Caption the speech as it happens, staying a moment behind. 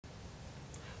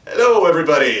Hello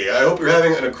everybody, I hope you're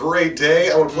having a great day.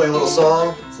 I want to play a little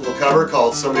song. It's a little cover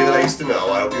called Somebody That I Used to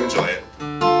Know. I hope you enjoy it.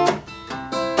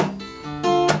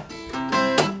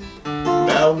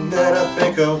 Now and then I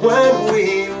think of when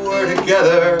we were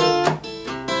together,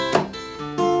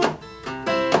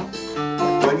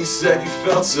 when you said you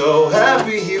felt so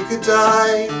happy you could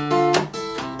die.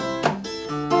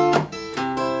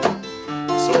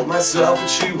 Told myself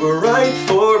that you were right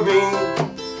for me.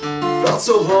 Felt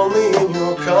so lonely in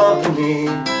your company.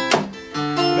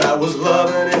 That was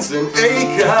love and it's an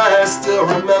ache I still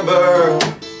remember.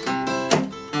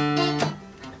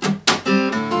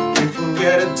 You can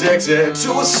get addicted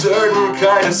to a certain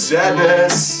kind of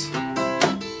sadness,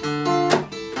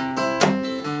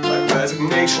 like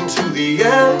resignation to the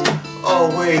end,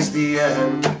 always the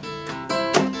end.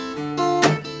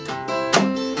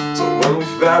 So when we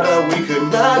found out we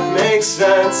could not make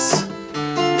sense,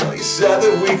 you said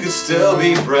that we could still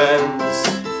be friends.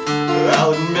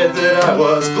 I'll admit that I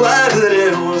was glad that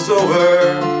it was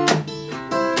over,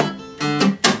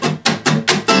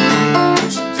 but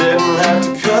you didn't have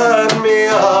to cut me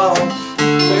off.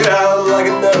 Make it out like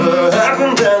it never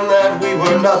happened and that we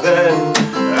were nothing.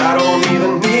 I don't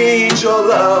even need your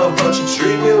love, but you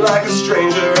treat me like a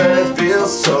stranger and it feels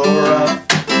so rough.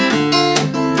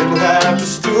 Didn't have to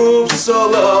stoop so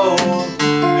low,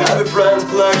 have your friends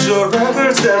collect your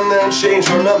records and then change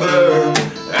your number.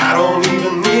 I don't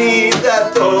even need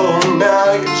that though.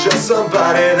 Now you're just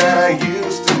somebody that I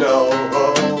used to know.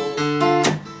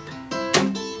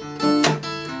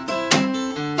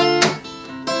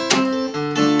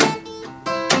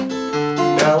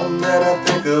 Now and then I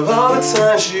think of all the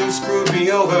times you screwed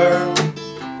me over.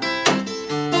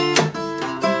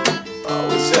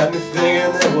 Always had me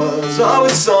thinking there was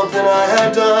always something I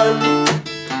had done.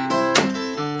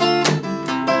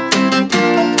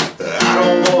 I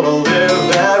don't want to live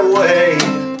that way,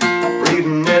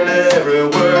 reading into every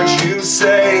word you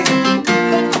say.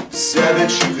 Said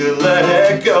that you could let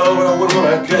it go, but I wouldn't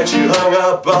want to get you hung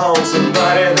up on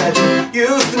somebody that you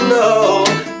used to know.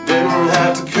 Didn't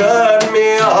have to cut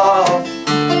me off,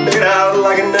 make it out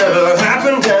like it never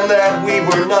happened and that we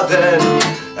were nothing.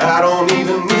 I don't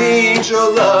even need your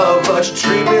love, but you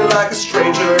treat me like a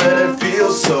stranger and it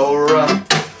feels so rough.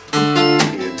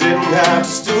 You didn't have to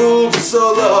stoop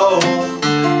so low,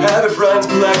 have your friends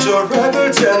collect your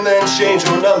records and then change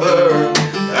your number.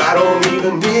 I don't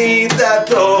even need that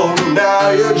though.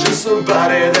 Now you're just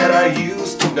somebody that I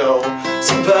used to know.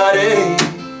 Somebody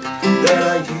that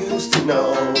I used to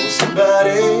know.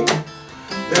 Somebody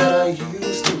that I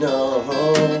used to know.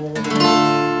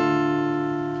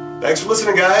 Thanks for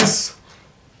listening, guys.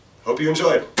 Hope you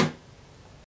enjoyed.